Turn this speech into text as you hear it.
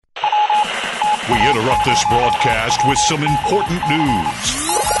We interrupt this broadcast with some important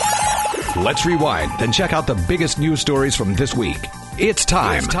news. Let's rewind and check out the biggest news stories from this week. It's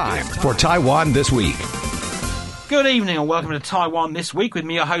time for Taiwan This Week. Good evening and welcome to Taiwan This Week with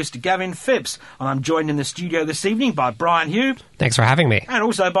me, your host, Gavin Phipps. And I'm joined in the studio this evening by Brian Hugh. Thanks for having me. And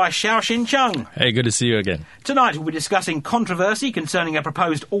also by Xiaoxin Chung. Hey, good to see you again. Tonight we'll be discussing controversy concerning a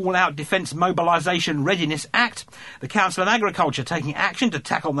proposed All-Out Defence Mobilisation Readiness Act, the Council of Agriculture taking action to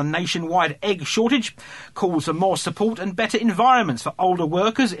tackle the nationwide egg shortage, calls for more support and better environments for older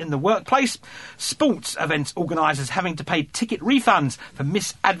workers in the workplace, sports events organisers having to pay ticket refunds for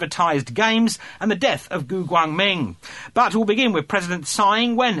misadvertised games, and the death of Gu Guangming. But we'll begin with President Tsai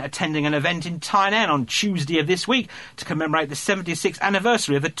Ing-wen attending an event in Tainan on Tuesday of this week to commemorate the 76th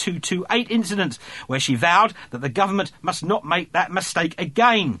anniversary of the 228 incident, where she vowed that the government must not make that mistake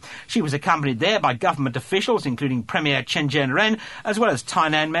again. She was accompanied there by government officials, including Premier Chen Jianren, as well as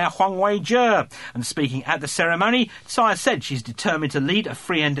Tainan Mayor Huang Weijie. And speaking at the ceremony, Tsai said she's determined to lead a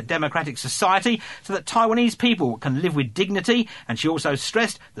free and democratic society so that Taiwanese people can live with dignity, and she also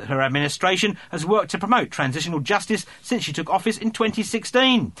stressed that her administration has worked to promote transitional justice since she took office in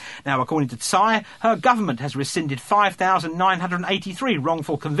 2016. Now, according to Tsai, her government has rescinded 5,983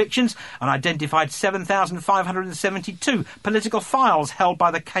 wrongful convictions and identified 7,572 political files held by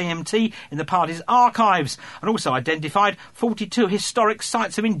the KMT in the party's archives, and also identified 42 historic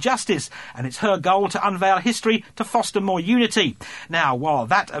sites of injustice, and it's her goal to unveil history to foster more unity. Now, while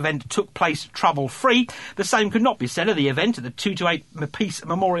that event took place trouble-free, the same could not be said of the event at the 228 Peace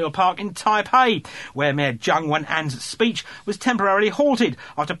Memorial Park in Taipei, where Mayor Zhang Wen'an's speech was temporarily halted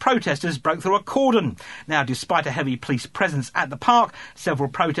after protesters broke through a cordon. Now, despite a heavy police presence at the park, several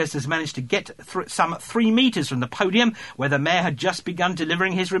protesters managed to get some 3 metres from the podium where the mayor had just begun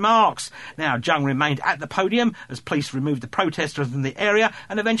delivering his remarks. Now, Zhang remained at the podium as police removed the protesters from the area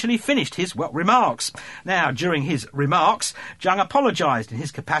and eventually finished his remarks. Now, during his remarks, Zhang apologised in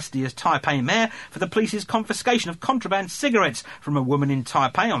his capacity as Taipei mayor for the police's confiscation of contraband cigarettes from a woman in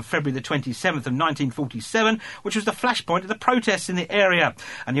Taipei on February the 27th of 1947, which was the flashpoint of the protests in the area.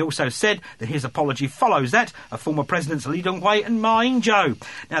 And he also said that his apology follows that of former Presidents Lee Teng-hui and Ma Ying-jeou.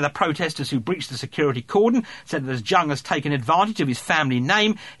 Now, the protesters who breached the security cordon said that as Zhang has taken advantage of his family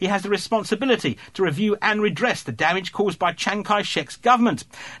name, he has the responsibility to review and redress the damage caused by Chiang Kai-shek's government.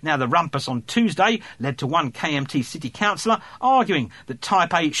 Now, the rumpus on Tuesday led to one KMT city councillor arguing that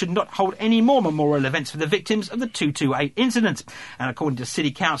Taipei should not hold any more memorial events for the victims of the 228 incident. And according to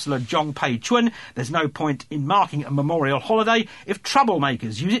City Councillor Zhong Pei-chun, there's no point in marking a memorial holiday if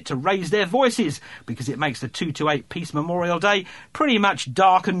troublemakers use it to raise their voices, because it makes the 228 Peace Memorial Day pretty much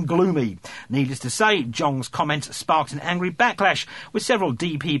dark and gloomy. Needless to say, Zhong's comments sparked an angry backlash, with several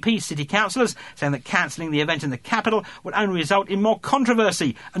DPP city councillors saying that cancelling the event in the capital would only result in more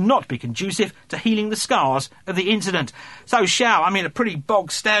controversy and not be conducive to healing the scars of the incident. So, Xiao, a pretty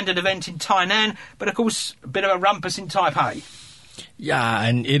bog-standard event in Tainan, but of course a bit of a rumpus in Taipei. Yeah,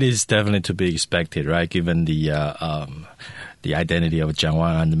 and it is definitely to be expected, right? Given the identity of Jiang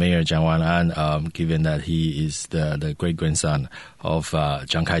Wan'an, the mayor Jiang Wan'an, given that he is the great-grandson of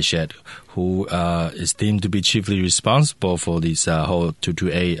Chiang Kai-shek, who is deemed to be chiefly responsible for this whole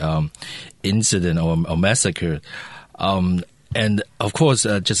 228 incident or massacre. And of course,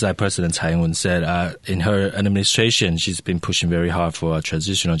 just like President Tsai Ing-wen said, in her administration, she's been pushing very hard for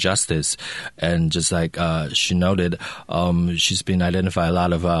transitional justice. And just like she noted, she's been identified a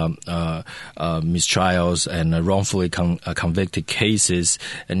lot of mistrials and wrongfully convicted cases,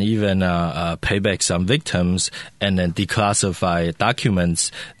 and even payback some victims, and then declassify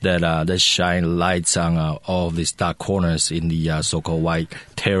documents that shine lights on all of these dark corners in the so-called white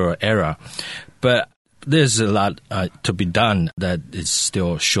terror era. But there's a lot to be done that is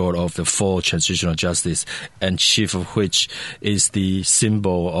still short of the full transitional justice, and chief of which is the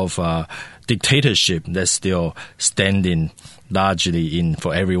symbol of dictatorship that's still standing largely in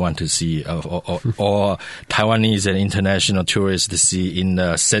for everyone to see, or Taiwanese and international tourists to see in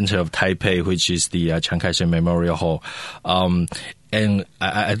the center of Taipei, which is the Chiang Kai-shek Memorial Hall. And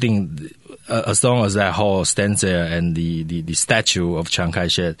I think as long as that hall stands there and the statue of Chiang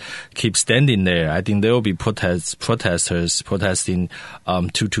Kai-shek keeps standing there, I think there will be protesters protesting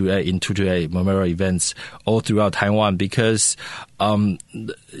 228 memorial events all throughout Taiwan, because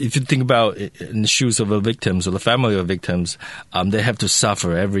if you think about in the shoes of the victims or the family of victims, they have to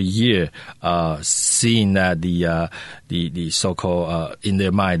suffer every year, seeing that the so-called in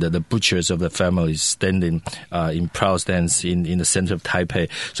their mind the butchers of the families standing in proud stance in the center of Taipei.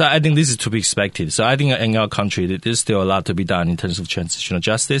 So I think this is to be expected. So I think in our country there's still a lot to be done in terms of transitional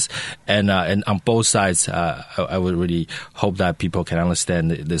justice, and on both sides, I would really hope that people can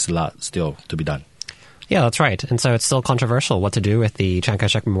understand that there's a lot still to be done. Yeah, that's right. And so it's still controversial what to do with the Chiang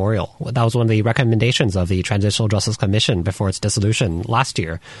Kai-shek Memorial. That was one of the recommendations of the Transitional Justice Commission before its dissolution last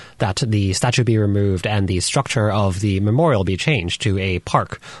year, that the statue be removed and the structure of the memorial be changed to a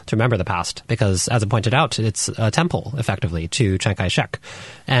park to remember the past. Because, as I pointed out, it's a temple, effectively, to Chiang Kai-shek.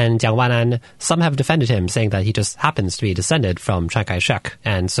 And Jiang Wan'an, some have defended him, saying that he just happens to be descended from Chiang Kai-shek,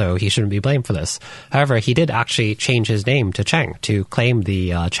 and so he shouldn't be blamed for this. However, he did actually change his name to Chang to claim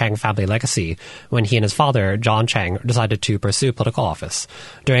the Chang family legacy when he and his father, John Chang, decided to pursue political office.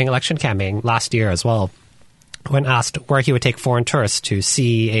 During election campaign last year as well, when asked where he would take foreign tourists to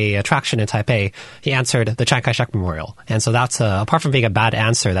see a attraction in Taipei, he answered the Chiang Kai-shek Memorial. And so that's, apart from being a bad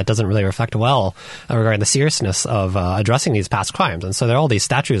answer, that doesn't really reflect well regarding the seriousness of addressing these past crimes. And so there are all these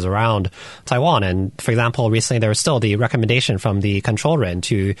statues around Taiwan. And, for example, recently there was still the recommendation from the Control Ren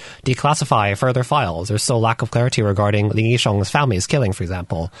to declassify further files. There's still lack of clarity regarding Lin Yishong's family's killing, for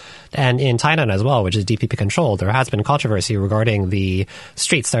example. And in Tainan as well, which is DPP controlled, there has been controversy regarding the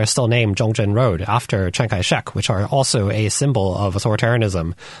streets that are still named Zhongzhen Road after Chiang Kai-shek, which are also a symbol of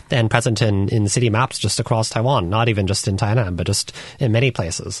authoritarianism and present in city maps just across Taiwan, not even just in Tainan, but just in many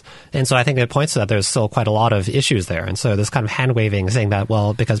places. And so I think it points to that there's still quite a lot of issues there. And so this kind of hand-waving, saying that,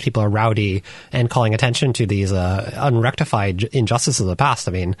 well, because people are rowdy and calling attention to these unrectified injustices of the past,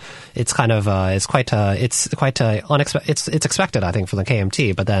 I mean, it's kind of, it's expected, I think, from the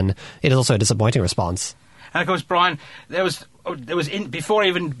KMT, but then it is also a disappointing response. And of course, Brian, there was before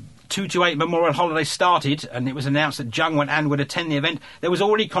even 228 Memorial Holiday started, and it was announced that Jiang Wan'an would attend the event, there was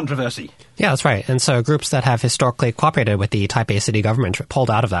already controversy. Yeah, that's right. And so groups that have historically cooperated with the Taipei city government pulled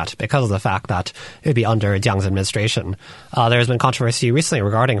out of that because of the fact that it would be under Jiang's administration. There's been controversy recently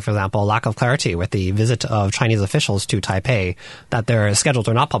regarding, for example, lack of clarity with the visit of Chinese officials to Taipei, that their schedules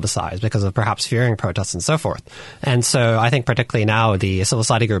are not publicized because of perhaps fearing protests and so forth. And so I think particularly now the civil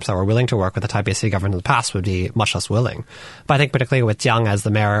society groups that were willing to work with the Taipei city government in the past would be much less willing. But I think particularly with Jiang as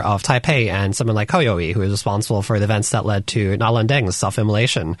the mayor of Taipei and someone like Hou Youyi, who is responsible for the events that led to Na Lendeng's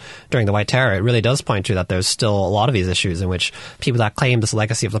self-immolation during the White Terror, it really does point to that there's still a lot of these issues in which people that claim this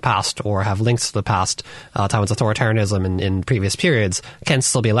legacy of the past or have links to the past, Taiwan's authoritarianism in previous periods, can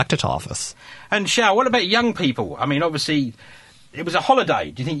still be elected to office. And Xiao, what about young people? I mean, obviously, it was a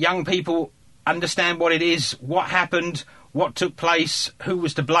holiday. Do you think young people understand what it is, what happened, what took place, who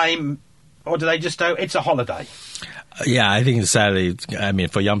was to blame, or do they just know it's a holiday? Yeah, I think sadly, I mean,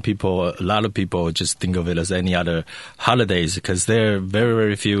 for young people, a lot of people just think of it as any other holidays because there are very,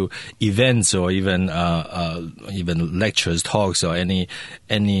 very few events or even lectures, talks, or any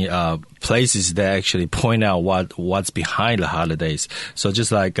places that actually point out what's behind the holidays. So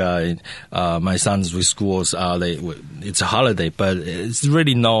just like my son's with schools, it's a holiday, but it's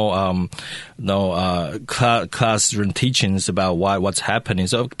really no classroom teachings about what's happening.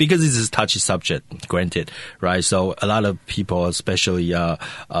 So because it's a touchy subject, granted, right? So a lot of people, especially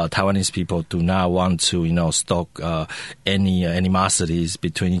Taiwanese people, do not want to, stoke any animosities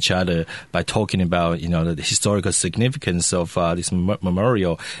between each other by talking about, the historical significance of this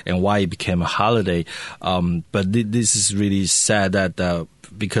memorial and why it became a holiday. But this is really sad that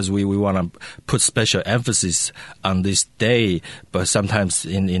because we want to put special emphasis on this day, but sometimes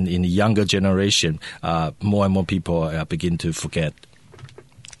in the younger generation, more and more people begin to forget.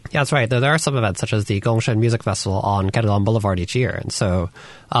 Yeah, that's right. There are some events such as the Gongshen Music Festival on Catalan Boulevard each year. And so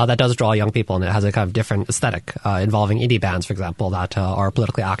that does draw young people, and it has a kind of different aesthetic involving indie bands, for example, that are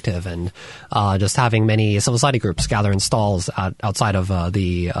politically active, and just having many civil society groups gather in stalls outside of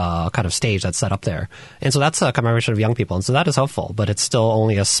the kind of stage that's set up there. And so that's a commemoration of young people. And so that is hopeful, but it's still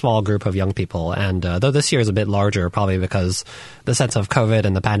only a small group of young people. And though this year is a bit larger, probably because the sense of COVID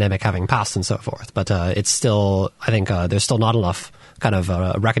and the pandemic having passed and so forth. But it's still, I think there's still not enough kind of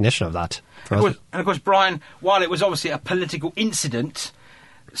recognition of that. And of course, Brian, while it was obviously a political incident,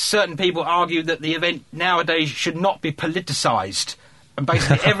 certain people argue that the event nowadays should not be politicised, and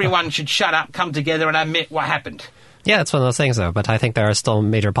basically everyone should shut up, come together and admit what happened. Yeah, it's one of those things, though. But I think there are still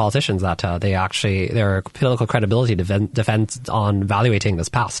major politicians that their political credibility depends on evaluating this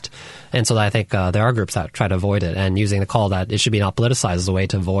past. And so I think there are groups that try to avoid it, and using the call that it should be not politicized as a way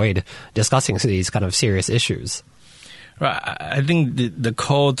to avoid discussing these kind of serious issues. Right. I think the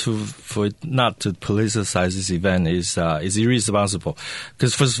call for it not to politicize this event is irresponsible.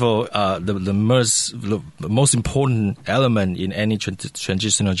 Because first of all, the most important element in any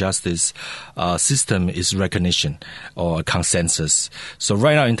transitional justice system is recognition or consensus. So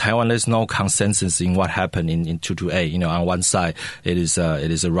right now in Taiwan, there's no consensus in what happened in 228. You know, on one side it is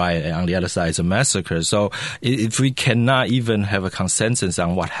a riot, and on the other side it's a massacre. So if we cannot even have a consensus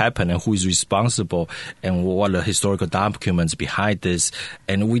on what happened and who is responsible and what are the historical documents behind this,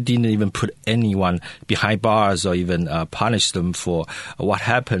 and we didn't even put anyone behind bars or even punish them for what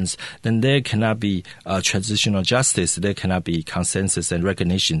happens, then there cannot be transitional justice. There cannot be consensus and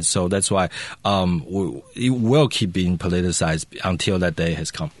recognition. So that's why it will keep being politicized until that day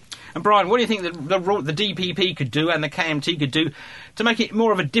has come. And Brian, what do you think the DPP could do and the KMT could do to make it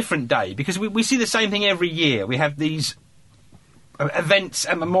more of a different day? Because we see the same thing every year. We have these events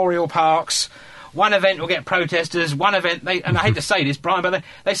at memorial parks. One event will get protesters, one event, and I hate to say this, Brian, but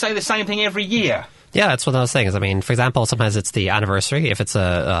they say the same thing every year. Yeah, that's one of those things. I mean, for example, sometimes it's the anniversary. If it's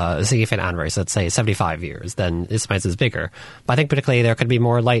a significant anniversary, let's say 75 years, then it sometimes is bigger. But I think particularly there could be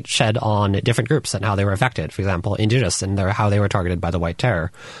more light shed on different groups and how they were affected. For example, indigenous and how they were targeted by the White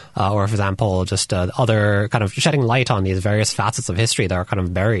Terror. Or, for example, just other kind of shedding light on these various facets of history that are kind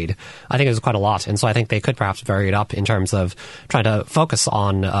of buried. I think there's quite a lot. And so I think they could perhaps vary it up in terms of trying to focus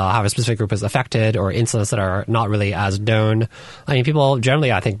on how a specific group is affected or incidents that are not really as known. I mean, people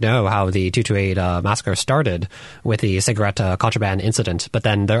generally, I think, know how the 228 massacre started with the cigarette contraband incident, but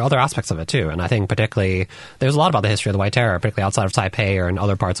then there are other aspects of it too. And I think particularly there's a lot about the history of the White Terror, particularly outside of Taipei or in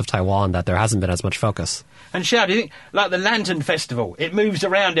other parts of Taiwan, that there hasn't been as much focus. And Xiao, do you think, like the Lantern Festival, it moves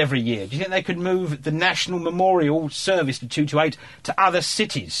around every year. Do you think they could move the National Memorial Service to 228 to other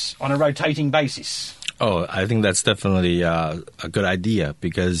cities on a rotating basis? Oh, I think that's definitely a good idea,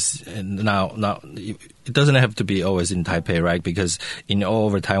 because now it doesn't have to be always in Taipei, right? Because in all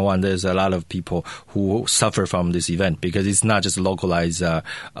over Taiwan, there's a lot of people who suffer from this event, because it's not just a localized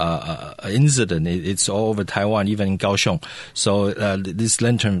incident. It's all over Taiwan, even in Kaohsiung. So this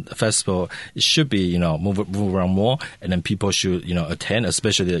Lantern Festival, it should be, move around more, and then people should, attend,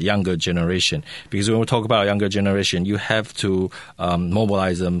 especially the younger generation. Because when we talk about younger generation, you have to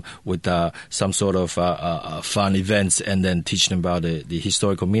mobilize them with some sort of fun events, and then teach them about the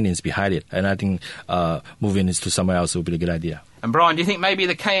historical meanings behind it. And I think moving this to somewhere else would be a good idea. And Brian, do you think maybe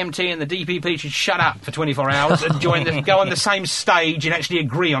the KMT and the DPP should shut up for 24 hours and go on the same stage and actually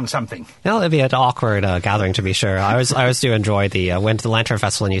agree on something? Well, it'd be an awkward gathering, to be sure. I always do enjoy went to the Lantern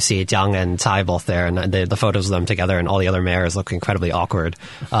Festival and you see Jiang and Tsai both there, and the photos of them together, and all the other mayors look incredibly awkward.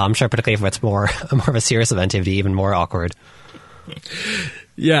 I'm sure particularly if it's more of a serious event, it'd be even more awkward.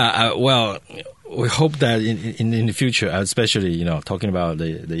 Yeah, well, we hope that in the future, especially, talking about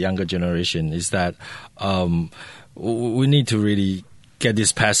the younger generation, is that we need to really get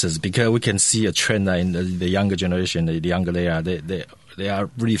these passes, because we can see a trend in the younger generation, the younger they are, they are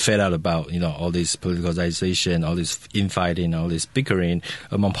really fed up about, all this politicalization, all this infighting, all this bickering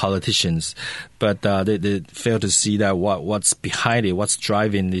among politicians. But they fail to see that what's behind it, what's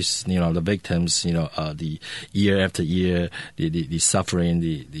driving this, the victims, the year after year, the suffering,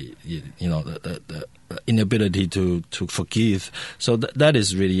 the inability to forgive. So that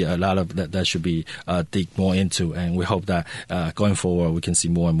is really a lot of that should be dig more into, and we hope that going forward we can see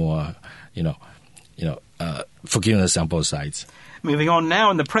more and more, forgiveness on both sides. Moving on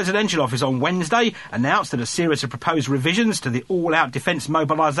now, and the Presidential Office on Wednesday announced that a series of proposed revisions to the All-Out Defence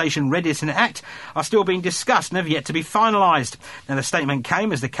Mobilisation Readiness Act are still being discussed and have yet to be finalised. Now, the statement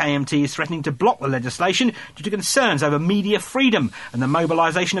came as the KMT is threatening to block the legislation due to concerns over media freedom and the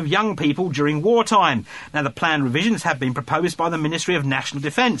mobilisation of young people during wartime. Now, the planned revisions have been proposed by the Ministry of National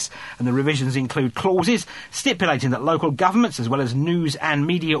Defence, and the revisions include clauses stipulating that local governments, as well as news and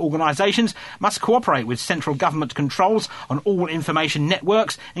media organisations, must cooperate with central government controls on all information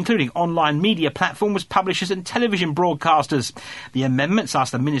networks, including online media platforms, publishers and television broadcasters. The amendments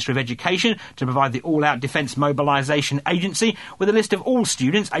ask the Ministry of Education to provide the All-Out Defence Mobilisation Agency with a list of all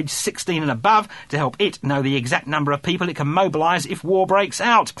students aged 16 and above to help it know the exact number of people it can mobilise if war breaks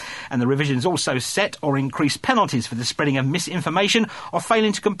out. And the revisions also set or increase penalties for the spreading of misinformation or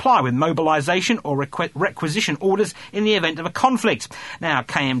failing to comply with mobilisation or requisition orders in the event of a conflict. Now,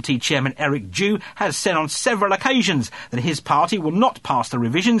 KMT Chairman Eric Ju has said on several occasions that his party will not pass the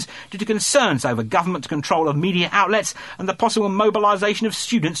revisions due to concerns over government control of media outlets and the possible mobilisation of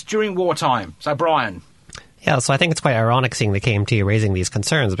students during wartime. So, Brian. Yeah, so I think it's quite ironic seeing the KMT raising these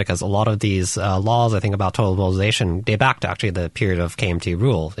concerns because a lot of these laws, I think, about total mobilization date back to actually the period of KMT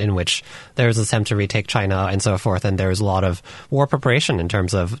rule, in which there was an attempt to retake China and so forth, and there was a lot of war preparation in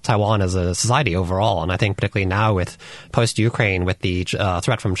terms of Taiwan as a society overall. And I think particularly now with post-Ukraine, with the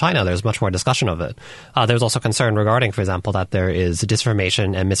threat from China, there's much more discussion of it. There's also concern regarding, for example, that there is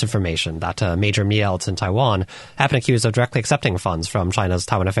disinformation and misinformation, that major media outlets in Taiwan have been accused of directly accepting funds from China's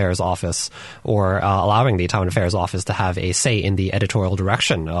Taiwan Affairs Office or allowing the Taiwan Affairs Office to have a say in the editorial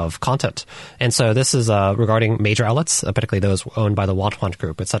direction of content. And so this is regarding major outlets, particularly those owned by the Want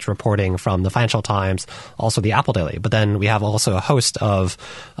Group. It's such reporting from the Financial Times, also the Apple Daily. But then we have also a host of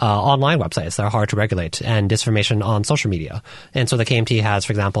online websites that are hard to regulate and disinformation on social media. And so the KMT has,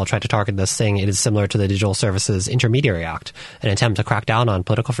 for example, tried to target this, saying it is similar to the Digital Services Intermediary Act, an attempt to crack down on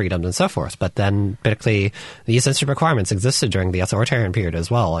political freedoms and so forth. But then particularly these censorship requirements existed during the authoritarian period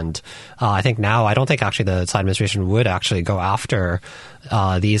as well. And I think now, I don't think actually the Tsai administration would actually go after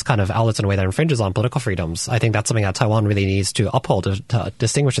these kind of outlets in a way that infringes on political freedoms. I think that's something that Taiwan really needs to uphold to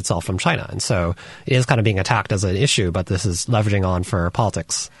distinguish itself from China. And so it is kind of being attacked as an issue, but this is leveraging on for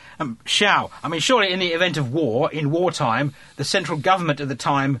politics. Xiao, I mean, surely in the event of war, in wartime, the central government at the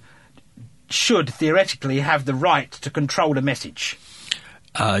time should theoretically have the right to control the message.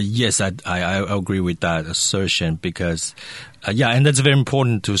 Yes, I agree with that assertion because, and that's very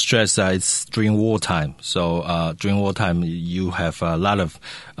important to stress that it's during wartime. So during wartime, you have a lot of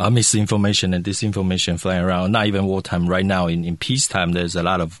misinformation and disinformation flying around. Not even wartime. Right now, in peacetime, there's a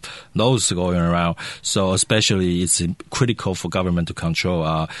lot of those going around. So especially, it's critical for government to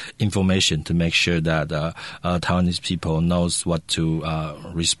control information to make sure that Taiwanese people knows what to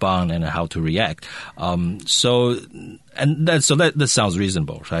respond and how to react. That sounds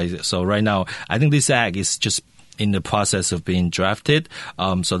reasonable, right? So right now, I think this act is just in the process of being drafted.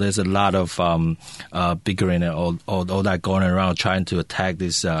 So there's a lot of bickering and all that going around trying to attack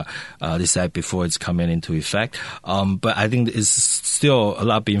this act before it's coming into effect. But I think it's still a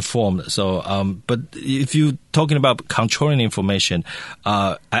lot being formed. So, but if you're talking about controlling information,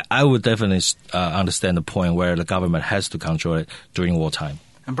 I would definitely understand the point where the government has to control it during wartime.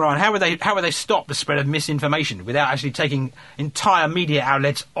 And Brian, how would they stop the spread of misinformation without actually taking entire media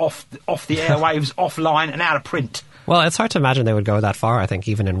outlets off the airwaves, offline, and out of print? Well, it's hard to imagine they would go that far, I think,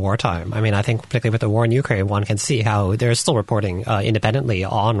 even in wartime. I mean, I think particularly with the war in Ukraine, one can see how there's still reporting independently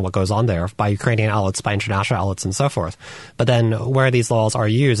on what goes on there by Ukrainian outlets, by international outlets, and so forth. But then where these laws are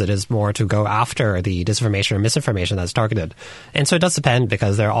used, it is more to go after the disinformation or misinformation that's targeted. And so it does depend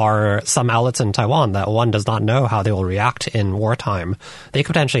because there are some outlets in Taiwan that one does not know how they will react in wartime. They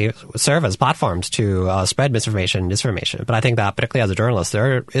could potentially serve as platforms to spread misinformation and disinformation. But I think that particularly as a journalist,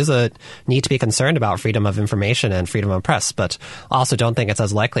 there is a need to be concerned about freedom of information and freedom of press, but I also don't think it's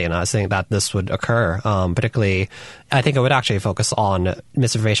as likely, and I think that this would occur. Particularly, I think it would actually focus on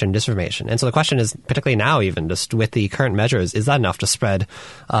misinformation and disinformation. And so the question is, particularly now, even just with the current measures, is that enough to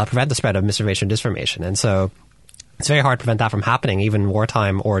prevent the spread of misinformation and disinformation? And so it's very hard to prevent that from happening, even in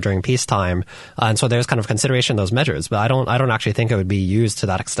wartime or during peacetime. And so there's kind of consideration of those measures, but I don't actually think it would be used to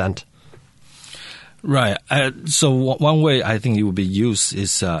that extent. Right. So one way I think it would be used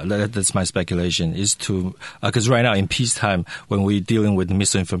is, that's my speculation, is to, because right now in peacetime, when we're dealing with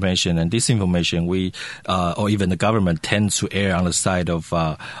misinformation and disinformation, we, or even the government tends to err on the side of,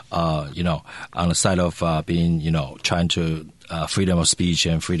 being, trying to, freedom of speech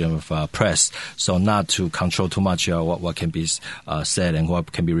and freedom of press, so not to control too much what can be said and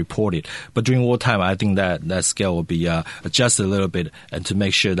what can be reported. But during wartime, I think that scale will be adjusted a little bit, and to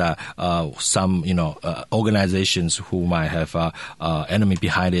make sure that some organizations who might have enemy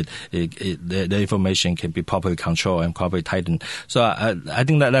behind it, the information can be properly controlled and properly tightened. So I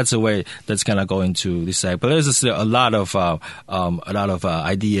think that's a way that's gonna go into this act. But there's still a lot of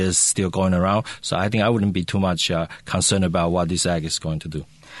ideas still going around. So I think I wouldn't be too much concerned about what this act is going to do.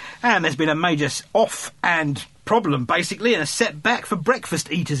 And there's been a major off and problem, basically, and a setback for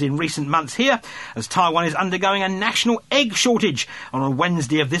breakfast eaters in recent months here, as Taiwan is undergoing a national egg shortage. On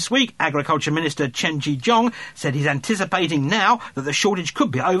Wednesday of this week, Agriculture Minister Chen Shih-chung said he's anticipating now that the shortage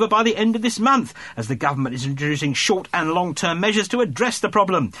could be over by the end of this month, as the government is introducing short and long-term measures to address the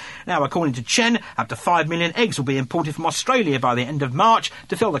problem. Now, according to Chen, up to 5 million eggs will be imported from Australia by the end of March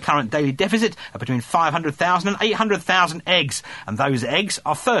to fill the current daily deficit of between 500,000 and 800,000 eggs, and those eggs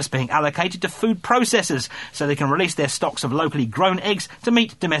are first being allocated to food processors so they can release their stocks of locally grown eggs to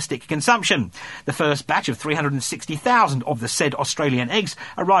meet domestic consumption. The first batch of 360,000 of the said Australian eggs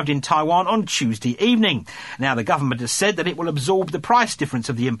arrived in Taiwan on Tuesday evening. Now, the government has said that it will absorb the price difference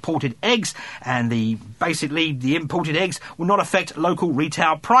of the imported eggs, and the imported eggs will not affect local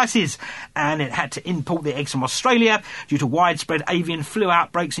retail prices. And it had to import the eggs from Australia due to widespread avian flu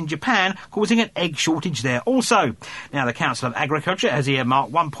outbreaks in Japan, causing an egg shortage there also. Now, the Council of Agriculture has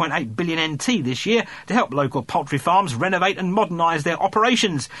earmarked 1.8 billion NT this year to help local poultry farms renovate and modernise their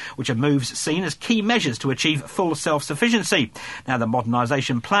operations, which are moves seen as key measures to achieve full self-sufficiency. Now, the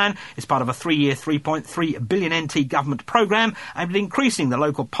modernisation plan is part of a 3-year, 3.3 billion NT government programme aimed at increasing the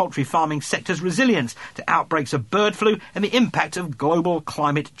local poultry farming sector's resilience to outbreaks of bird flu and the impact of global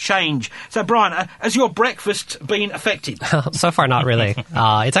climate change. So, Brian, has your breakfast been affected? So far, not really.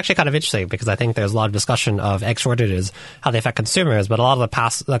 It's actually kind of interesting because I think there's a lot of discussion of egg shortages, how they affect consumers, but a lot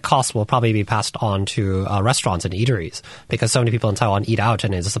of the costs will probably be passed on to restaurants and eateries because so many people in Taiwan eat out,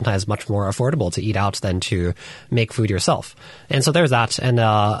 and it's sometimes much more affordable to eat out than to make food yourself. And so there's that. And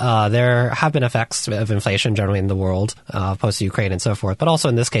there have been effects of inflation generally in the world, post-Ukraine and so forth. But also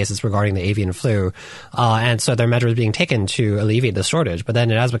in this case, it's regarding the avian flu. And so there are measures being taken to alleviate the shortage. But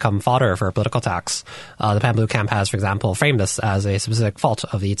then it has become fodder for political attacks. The Pan Blue Camp has, for example, framed this as a specific fault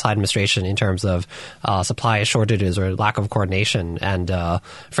of the Tsai administration in terms of supply shortages or lack of coordination, and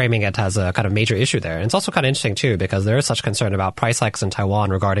framing it as a kind of major issue there. And it's also kind of interesting, too, because there is such concern about price hikes in Taiwan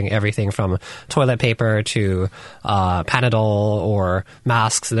regarding everything from toilet paper to Panadol or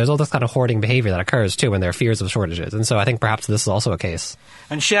masks. There's all this kind of hoarding behavior that occurs, too, when there are fears of shortages. And so I think perhaps this is also a case.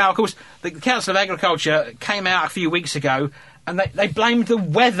 And Xiao, of course, the Council of Agriculture came out a few weeks ago and they blamed the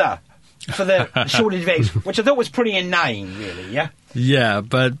weather for the shortage of eggs, which I thought was pretty inane, really, yeah? Yeah,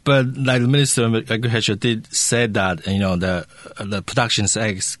 but like the Minister of Agriculture did say that, the production of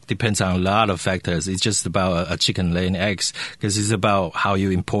eggs depends on a lot of factors. It's just about a chicken laying eggs, because it's about how you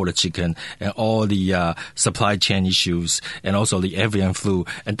import a chicken and all the supply chain issues, and also the avian flu,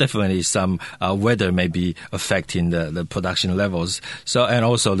 and definitely some weather may be affecting the production levels. So, and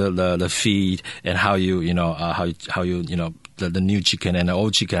also the feed and how the new chicken and the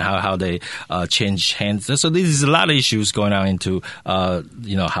old chicken, how they change hands. So this is a lot of issues going on into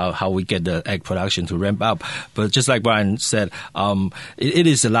how we get the egg production to ramp up. But just like Brian said, it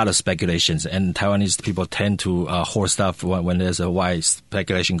is a lot of speculations, and Taiwanese people tend to hoard stuff when there's a wide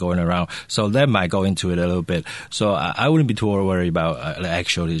speculation going around. So that might go into it a little bit. So I wouldn't be too worried about the egg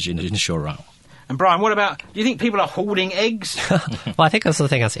shortage in the short run. And Brian, what about, do you think people are hoarding eggs? Well, I think that's the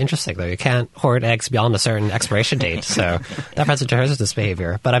thing that's interesting, though. You can't hoard eggs beyond a certain expiration date, so that presents this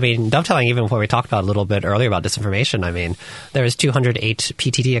behavior. But, I mean, dovetailing even what we talked about a little bit earlier about disinformation, I mean, there's 208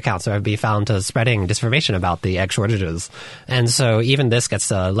 PTT accounts that have been found spreading disinformation about the egg shortages. And so even this gets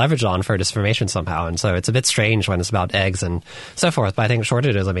leveraged on for disinformation somehow. And so it's a bit strange when it's about eggs and so forth. But I think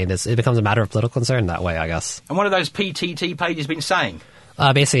shortages, I mean, it becomes a matter of political concern that way, I guess. And what have those PTT pages been saying?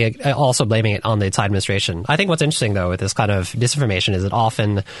 Basically, also blaming it on the Tsai administration. I think what's interesting, though, with this kind of disinformation is it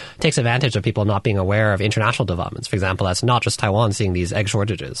often takes advantage of people not being aware of international developments. For example, that's not just Taiwan seeing these egg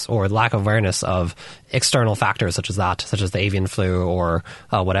shortages, or lack of awareness of external factors such as the avian flu or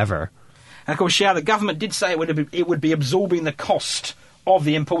whatever. And, of course, Xiao, the government did say it would be absorbing the cost of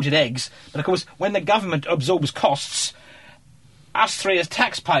the imported eggs. But, of course, when the government absorbs costs, us three as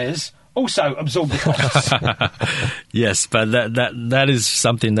taxpayers also absorb the costs. Yes, but that is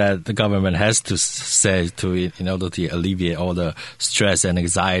something that the government has to say in order to alleviate all the stress and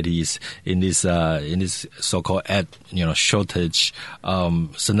anxieties in this so-called shortage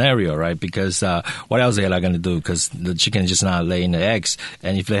scenario, right? Because what else are they going to do? Because the chicken is just not laying the eggs,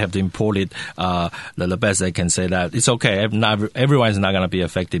 and if they have to import it, the best they can say that it's okay. Everyone's not going to be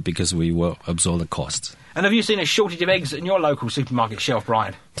affected because we will absorb the costs. And have you seen a shortage of eggs in your local supermarket shelf,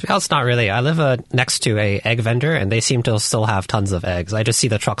 Brian? To be honest, not really. I live next to a egg vendor, and they seem to still have tons of eggs. I just see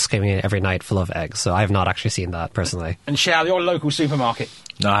the trucks coming in every night full of eggs, so I have not actually seen that personally. And Xiao, your local supermarket?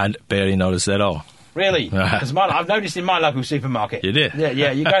 No, I barely noticed at all. Really? Because I've noticed in my local supermarket. You did?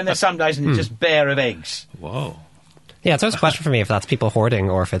 Yeah. You go in there some days and it's just bare of eggs. Whoa. Yeah, it's always a question for me if that's people hoarding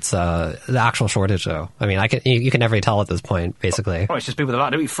or if it's the actual shortage, though. I mean, you can never really tell at this point, basically. Oh, it's just people that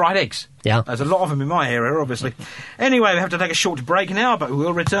like to eat fried eggs. Yeah. There's a lot of them in my area, obviously. Anyway, we have to take a short break now, but we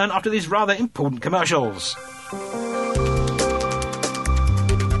will return after these rather important commercials.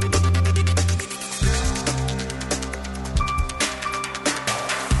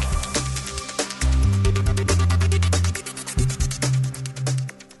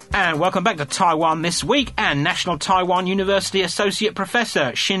 And welcome back to Taiwan This Week. And National Taiwan University Associate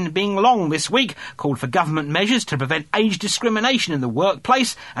Professor Xin Bing Long this week called for government measures to prevent age discrimination in the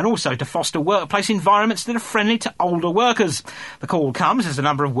workplace and also to foster workplace environments that are friendly to older workers. The call comes as the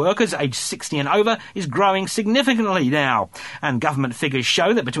number of workers aged 60 and over is growing significantly now. And government figures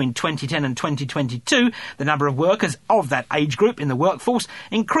show that between 2010 and 2022, the number of workers of that age group in the workforce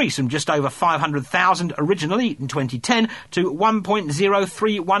increased from just over 500,000 originally in 2010 to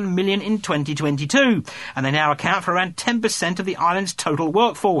 1.031 million in 2022, and they now account for around 10% of the island's total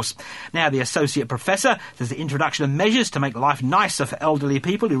workforce. Now, the Associate Professor says the introduction of measures to make life nicer for elderly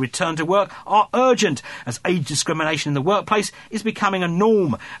people who return to work are urgent, as age discrimination in the workplace is becoming a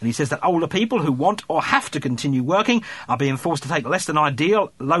norm. And he says that older people who want or have to continue working are being forced to take less than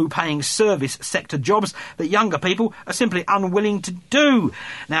ideal, low-paying service sector jobs that younger people are simply unwilling to do.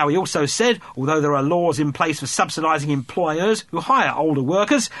 Now, he also said, although there are laws in place for subsidising employers who hire older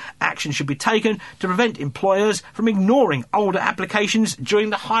workers, action should be taken to prevent employers from ignoring older applications during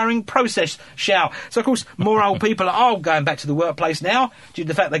the hiring process, So, of course, more old people are going back to the workplace now due to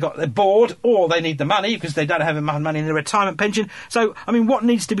the fact they're bored or they need the money because they don't have enough money in their retirement pension. So, I mean, what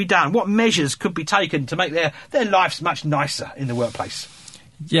needs to be done? What measures could be taken to make their lives much nicer in the workplace?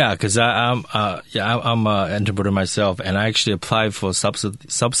 Yeah, because I'm an entrepreneur myself, and I actually applied for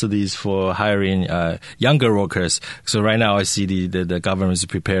subsidies for hiring younger workers. So right now, I see the government is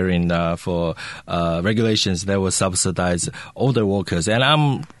preparing for regulations that will subsidize older workers, and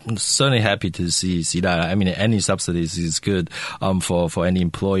I'm certainly happy to see that. I mean, any subsidies is good for any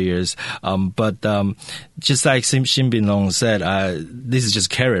employers, but just like Xin Bing Long said, this is just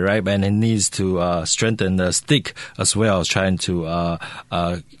carrot, right? And it needs to strengthen the stick as well, trying to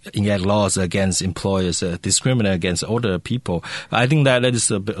enact laws against employers discriminate against older people. I think that is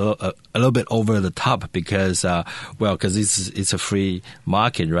a little bit over the top because it's a free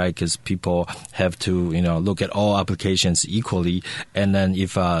market, right? Because people have to look at all applications equally, and then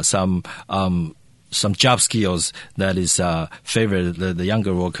if some job skills that is favor the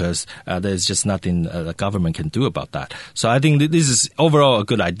younger workers, there's just nothing the government can do about that. So I think this is overall a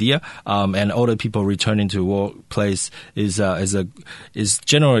good idea, and older people returning to workplace is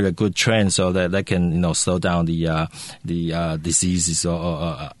generally a good trend, so that can slow down the diseases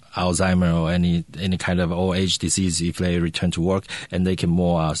or Alzheimer or any kind of old age disease if they return to work, and they can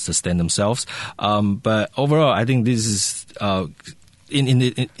more sustain themselves. But overall, I think this is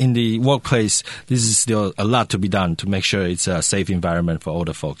in the workplace, this is still a lot to be done to make sure it's a safe environment for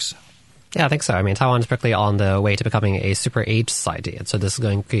older folks. Yeah, I think so. I mean, Taiwan is particularly on the way to becoming a super age society, and so this is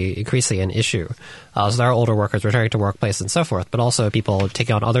going to be increasingly an issue. So there are older workers returning to workplace and so forth, but also people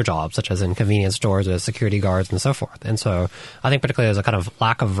taking on other jobs, such as in convenience stores as security guards and so forth. And so I think particularly there's a kind of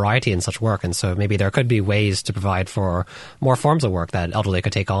lack of variety in such work, and so maybe there could be ways to provide for more forms of work that elderly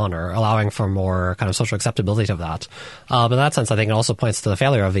could take on, or allowing for more kind of social acceptability of that. But in that sense, I think it also points to the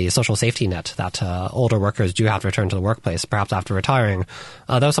failure of the social safety net that older workers do have to return to the workplace, perhaps after retiring,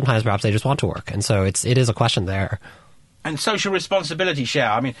 though sometimes perhaps they just want to work. And so it is a question there. And social responsibility,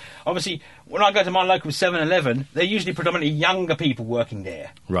 Xiao. I mean, obviously, when I go to my local 7-Eleven, they're usually predominantly younger people working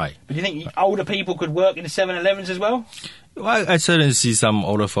there. Right. But do you think older people could work in the 7-Elevens as well? Well, I certainly see some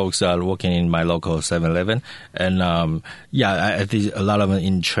older folks working in my local 7-Eleven. And, I think a lot of them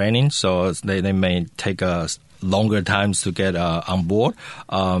in training, so they may take a longer times to get on board.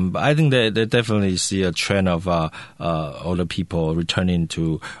 But I think they definitely see a trend of older people returning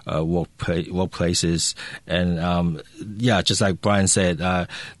to workplaces. And just like Brian said,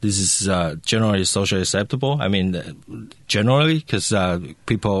 this is generally socially acceptable. I mean, generally, because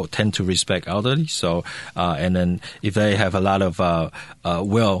people tend to respect elderly. So, and then if they have a lot of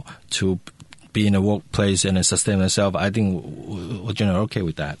will to be in a workplace and sustain themselves, I think we're generally okay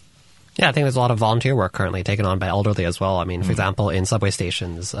with that. Yeah, I think there's a lot of volunteer work currently taken on by elderly as well. I mean, for example, in subway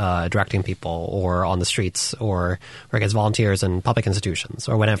stations, directing people, or on the streets, or I guess volunteers in public institutions,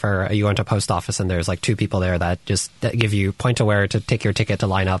 or whenever you go into a post office and there's like two people there that give you point to where to take your ticket to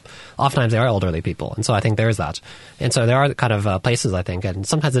line up. Oftentimes they are elderly people, and so I think there's that. And so there are kind of places, I think, and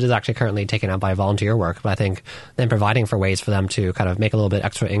sometimes it is actually currently taken up by volunteer work, but I think then providing for ways for them to kind of make a little bit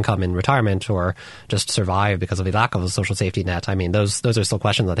extra income in retirement or just survive because of the lack of a social safety net. I mean, those are still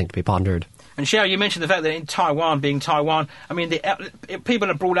questions I think to be pondered. And Xiao, you mentioned the fact that in Taiwan, being Taiwan, I mean, people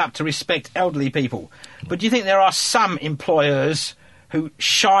are brought up to respect elderly people. But do you think there are some employers who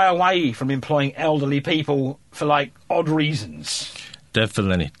shy away from employing elderly people for, like, odd reasons?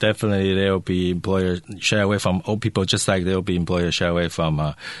 Definitely, there will be employers shy away from old people, just like there will be employers shy away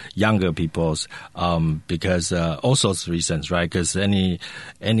from younger people's, because all sorts of reasons, right? Because any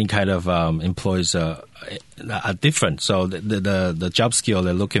kind of employees are different. So the job skill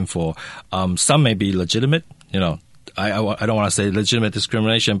they're looking for, some may be legitimate, I don't want to say legitimate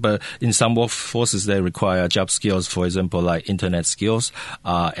discrimination, but in some workforces they require job skills, for example, like internet skills,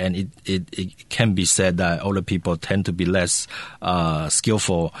 and it can be said that older people tend to be less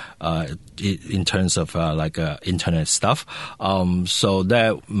skillful in terms of internet stuff. So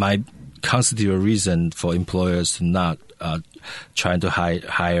that might constitute a reason for employers to not trying to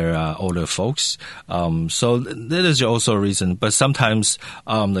hire older folks. So that is also a reason. But sometimes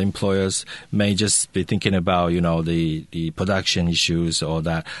the employers may just be thinking about, the production issues or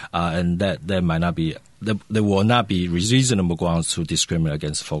that, and that might not be. There will not be reasonable grounds to discriminate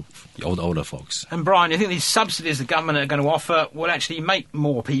against older folks. And Brian, you think these subsidies the government are going to offer will actually make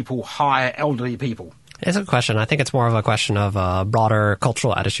more people hire elderly people? It's a good question. I think it's more of a question of broader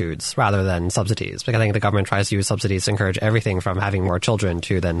cultural attitudes rather than subsidies. Because I think the government tries to use subsidies to encourage everything from having more children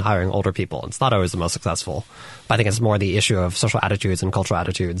to then hiring older people. It's not always the most successful. But I think it's more the issue of social attitudes and cultural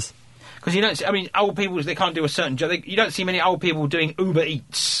attitudes. Because you don't see, old people, they can't do a certain job. You don't see many old people doing Uber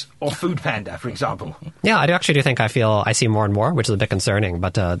Eats or Food Panda, for example. Yeah, I do think I see more and more, which is a bit concerning,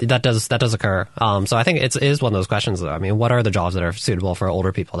 but that does occur. So I think it is one of those questions, though. What are the jobs that are suitable for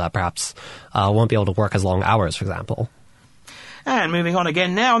older people that perhaps won't be able to work as long hours, for example? And moving on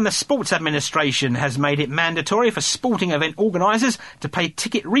again now, and the Sports Administration has made it mandatory for sporting event organisers to pay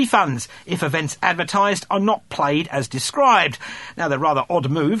ticket refunds if events advertised are not played as described. Now, the rather odd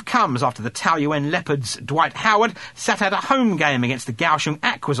move comes after the Taoyuan Leopards' Dwight Howard sat out a home game against the Kaohsiung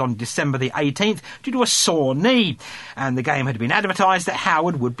Aquas on December the 18th due to a sore knee. And the game had been advertised that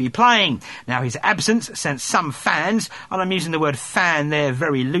Howard would be playing. Now, his absence sent some fans, and I'm using the word fan there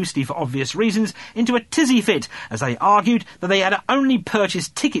very loosely for obvious reasons, into a tizzy fit as they argued that they had only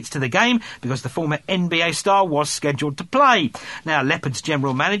purchased tickets to the game because the former NBA star was scheduled to play. Now, Leopards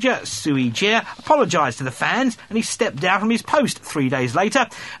general manager Sui Jia apologised to the fans and he stepped down from his post 3 days later,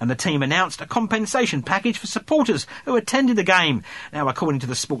 and the team announced a compensation package for supporters who attended the game. Now, according to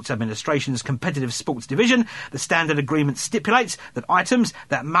the Sports Administration's Competitive Sports Division, the standard agreement stipulates that items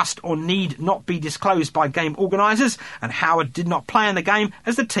that must or need not be disclosed by game organisers, and Howard did not play in the game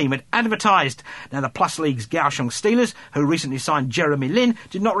as the team had advertised. Now, the Plus League's Kaohsiung Steelers, who recently signed Jeremy Lin,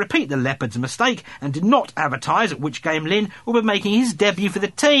 did not repeat the Leopards' mistake and did not advertise at which game Lin will be making his debut for the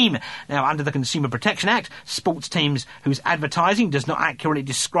team. Now, under the Consumer Protection Act, sports teams whose advertising does not accurately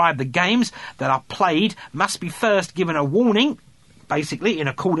describe the games that are played must be first given a warning, basically in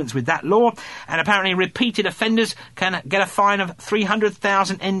accordance with that law, and apparently repeated offenders can get a fine of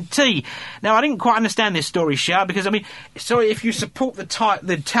 300,000 NT. Now, I didn't quite understand this story, Xiao, because, if you support the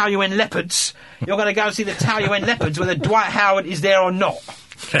Taoyuan Leopards, you're going to go and see the Taoyuan Leopards whether Dwight Howard is there or not.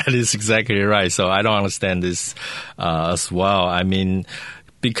 That is exactly right. So I don't understand this as well.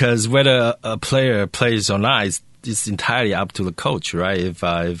 Because whether a player plays or not it's entirely up to the coach, right? If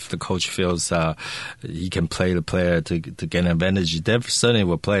the coach feels he can play the player to get an advantage, they certainly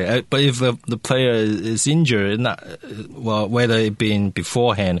will play. But if the player is injured, whether it being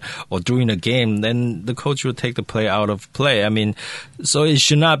beforehand or during the game, then the coach will take the player out of play. So it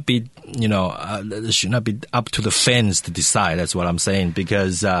should not be, it should not be up to the fans to decide. That's what I'm saying,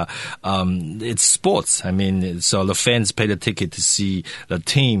 because it's sports. So the fans pay the ticket to see the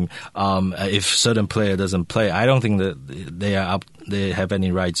team. If certain player doesn't play, I don't think that they have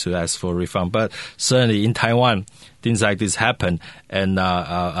any right to ask for a refund. But certainly in Taiwan, things like this happen, and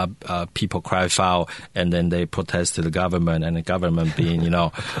people cry foul, and then they protest to the government, and the government being,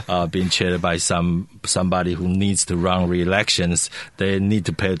 being chaired by somebody who needs to run re-elections, they need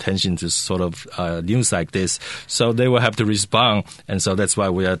to pay attention to sort of news like this. So they will have to respond, and so that's why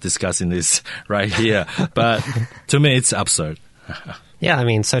we are discussing this right here. But to me, it's absurd.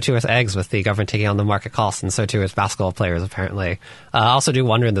 Yeah, so too with eggs, with the government taking on the market costs, and so too with basketball players, apparently. I also do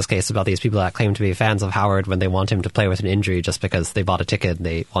wonder in this case about these people that claim to be fans of Howard when they want him to play with an injury just because they bought a ticket and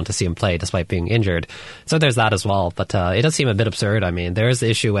they want to see him play despite being injured. So there's that as well. But it does seem a bit absurd. There is the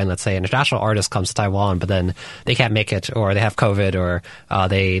issue when, let's say, an international artist comes to Taiwan, but then they can't make it, or they have COVID, or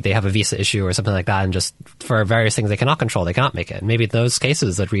they have a visa issue or something like that, and just for various things they cannot control, they cannot make it. Maybe in those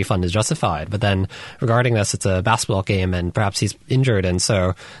cases that refund is justified. But then regarding this, it's a basketball game and perhaps he's injured, and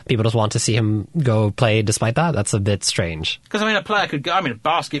so people just want to see him go play despite that. That's a bit strange. Because, a player could go,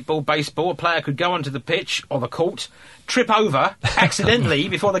 basketball, baseball, a player could go onto the pitch or the court, trip over accidentally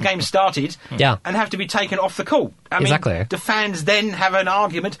before the game started, and have to be taken off the court. Exactly. Do fans then have an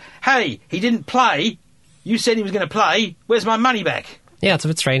argument, hey, he didn't play, you said he was going to play, where's my money back? Yeah, it's a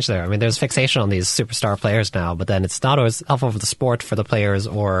bit strange there. I mean, there's fixation on these superstar players now, but then it's not always helpful for the sport, for the players,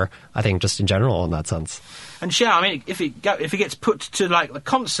 or I think just in general in that sense. And Xiao, I mean, if it gets put to like the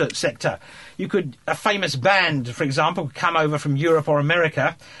concert sector, a famous band, for example, could come over from Europe or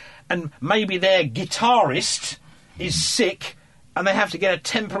America, and maybe their guitarist is sick, and they have to get a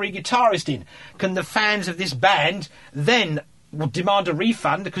temporary guitarist in. Can the fans of this band then demand a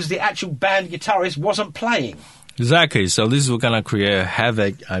refund because the actual band guitarist wasn't playing? Exactly. So this is going to create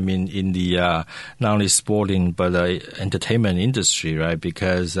havoc, I mean, in the not only sporting but the entertainment industry, right?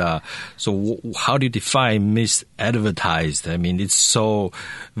 Because how do you define misadvertised? I mean, it's so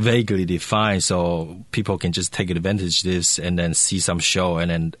vaguely defined, so people can just take advantage of this and then see some show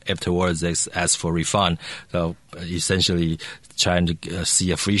and then afterwards they ask for refund. So essentially trying to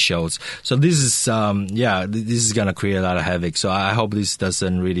see a free shows. So this is this is going to create a lot of havoc. So I hope this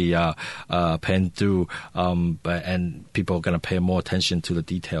doesn't really pan through, and people are going to pay more attention to the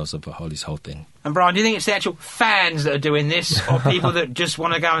details of this whole thing. And Brian, do you think it's the actual fans that are doing this, or people that just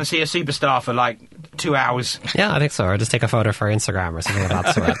want to go and see a superstar for like 2 hours? Yeah, I think so. Or just take a photo for Instagram or something of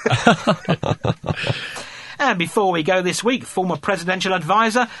that sort. And before we go this week, former presidential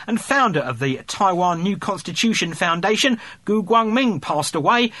advisor and founder of the Taiwan New Constitution Foundation, Gu Guangming, passed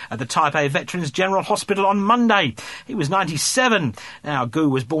away at the Taipei Veterans General Hospital on Monday. He was 97. Now, Gu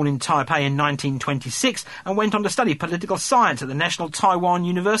was born in Taipei in 1926 and went on to study political science at the National Taiwan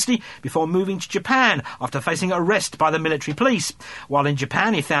University before moving to Japan after facing arrest by the military police. While in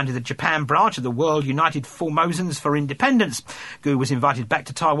Japan, he founded the Japan branch of the World United Formosans for Independence. Gu was invited back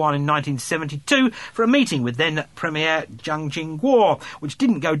to Taiwan in 1972 for a meeting with then Premier Jiang Jingguo, which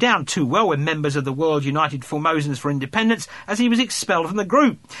didn't go down too well with members of the World United Formosans for Independence, as he was expelled from the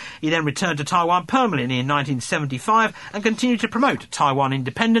group. He then returned to Taiwan permanently in 1975 and continued to promote Taiwan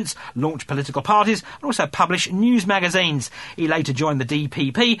independence, launch political parties, and also publish news magazines. He later joined the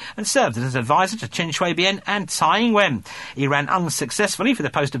DPP and served as advisor to Chen Shui-bian and Tsai Ing-wen. He ran unsuccessfully for the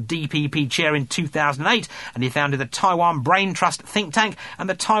post of DPP chair in 2008, and he founded the Taiwan Brain Trust think tank and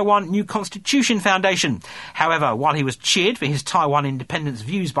the Taiwan New Constitution Foundation. However, while he was cheered for his Taiwan independence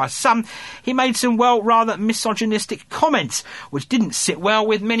views by some, he made some, rather misogynistic comments, which didn't sit well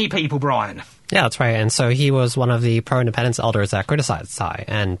with many people, Brian. Yeah, that's right. And so he was one of the pro-independence elders that criticized Tsai,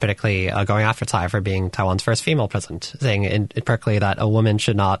 and particularly going after Tsai for being Taiwan's first female president, saying particularly that a woman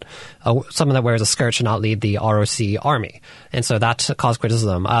should not, someone that wears a skirt should not lead the ROC army. And so that caused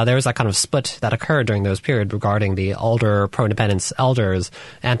criticism. There was that kind of split that occurred during those periods regarding the older pro-independence elders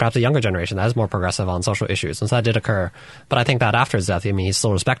and perhaps the younger generation that is more progressive on social issues. And so that did occur. But I think that after his death, I mean, he's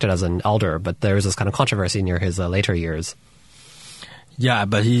still respected as an elder, but there was this kind of controversy near his later years. Yeah,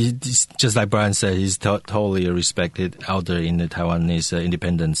 but he's just like Brian said, he's totally a respected elder in the Taiwanese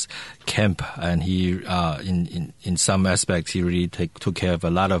independence camp, and he, in some aspects, he really took care of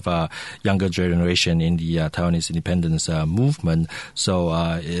a lot of younger generation in the Taiwanese independence movement. So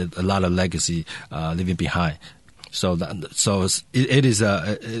a lot of legacy leaving behind. So it is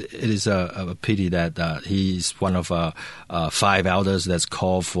a pity that he's one of 5 elders that's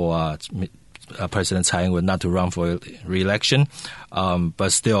called for President Tsai Ing-wen not to run for re-election, but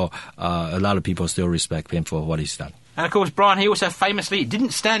still, a lot of people still respect him for what he's done. And of course, Brian, he also famously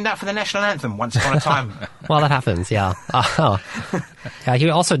didn't stand up for the national anthem once upon a time. Well, that happens, yeah. Yeah, he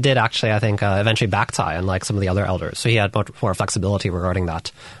also did actually, I think, eventually back Tsai, unlike some of the other elders. So he had much more flexibility regarding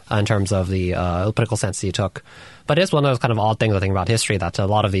that in terms of the political stance he took. But it is one of those kind of odd things I think about history that a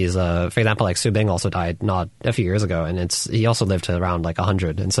lot of these, for example, like Su Bing also died not a few years ago, and he also lived to around like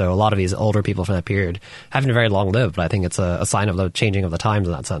 100. And so a lot of these older people from that period haven't been very long lived, but I think it's a sign of the changing of the times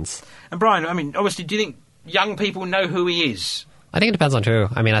in that sense. And Brian, I mean, obviously, do you think young people know who he is? I think it depends on who.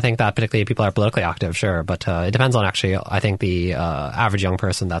 I mean, I think that particularly people are politically active, sure, but it depends on actually, I think the average young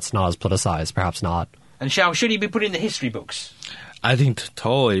person that's not as politicized, perhaps not. And should he be put in the history books? I think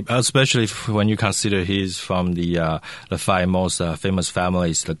totally, especially when you consider he's from the 5 most famous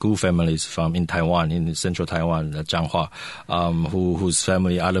families, the Gu families in Taiwan, in central Taiwan, the Zhanghua, whose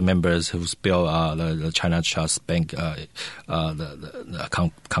family, other members who's built the China Trust Bank, the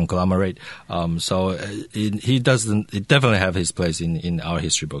conglomerate. So he definitely have his place in our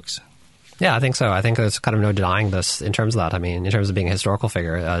history books. Yeah, I think so. I think there's kind of no denying this in terms of that. I mean, in terms of being a historical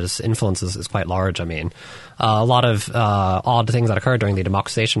figure, his influence is quite large. I mean, a lot of odd things that occurred during the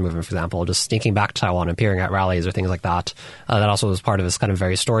democratization movement, for example, just sneaking back to Taiwan, appearing at rallies or things like that, that also was part of his kind of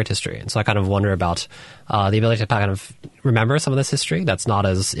very storied history. And so I kind of wonder about the ability to kind of remember some of this history that's not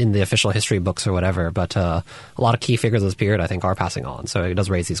as in the official history books or whatever, but a lot of key figures of this period, I think, are passing on. So it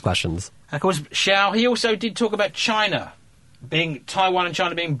does raise these questions. And of course, Xiao, he also did talk about China. Taiwan and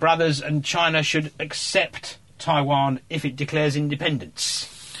China being brothers, and China should accept Taiwan if it declares independence?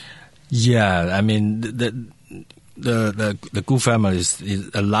 Yeah, I mean, the Gu family is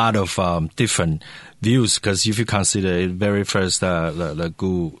a lot of different views, because if you consider it, very first, the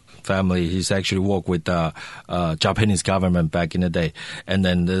Gu family, he's actually worked with the Japanese government back in the day. And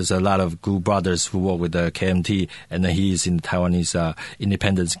then there's a lot of Gu brothers who work with the KMT, and then he is in the Taiwanese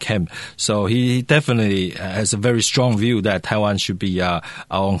independence camp. So he definitely has a very strong view that Taiwan should be our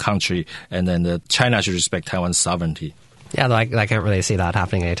own country, and then China should respect Taiwan's sovereignty. Yeah, I can't really see that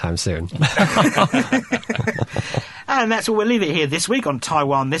happening anytime soon. And that's all we'll leave it here this week on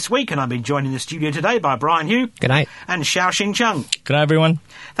Taiwan This Week. And I've been joined in the studio today by Brian Hu. Good night. And Xiaoxing Chung. Good night, everyone.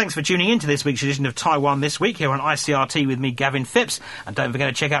 Thanks for tuning in to this week's edition of Taiwan This Week here on ICRT with me, Gavin Phipps. And don't forget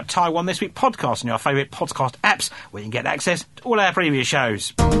to check out Taiwan This Week podcast on your favourite podcast apps, where you can get access to all our previous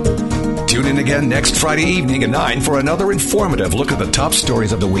shows. Tune in again next Friday evening at 9 for another informative look at the top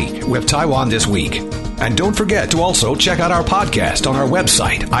stories of the week with Taiwan This Week. And don't forget to also check out our podcast on our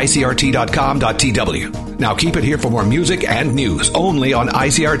website, icrt.com.tw. Now keep it here for more music and news only on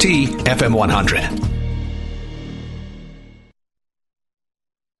ICRT FM 100.